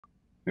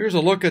Here's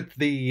a look at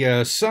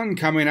the sun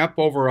coming up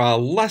over a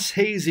less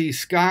hazy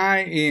sky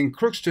in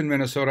Crookston,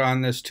 Minnesota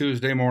on this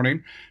Tuesday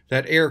morning.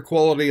 That air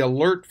quality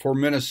alert for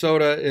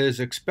Minnesota is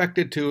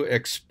expected to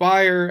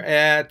expire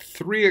at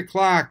 3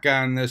 o'clock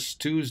on this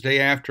Tuesday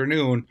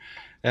afternoon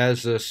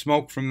as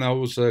smoke from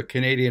those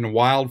Canadian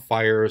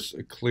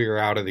wildfires clear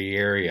out of the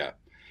area.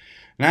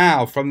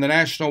 Now, from the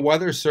National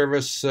Weather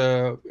Service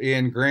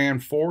in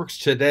Grand Forks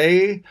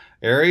today,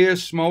 area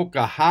smoke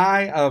a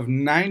high of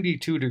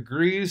 92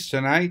 degrees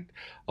tonight,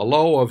 a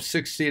low of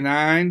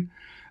 69.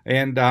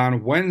 And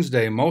on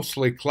Wednesday,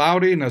 mostly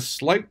cloudy and a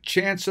slight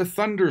chance of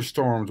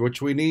thunderstorms,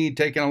 which we need.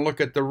 Taking a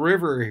look at the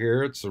river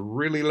here, it's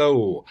really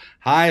low.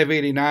 High of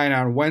 89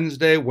 on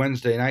Wednesday,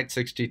 Wednesday night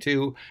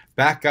 62,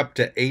 back up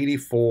to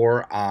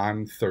 84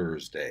 on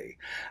Thursday.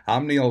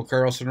 I'm Neil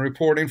Carlson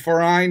reporting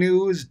for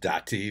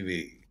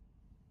iNewZ.TV.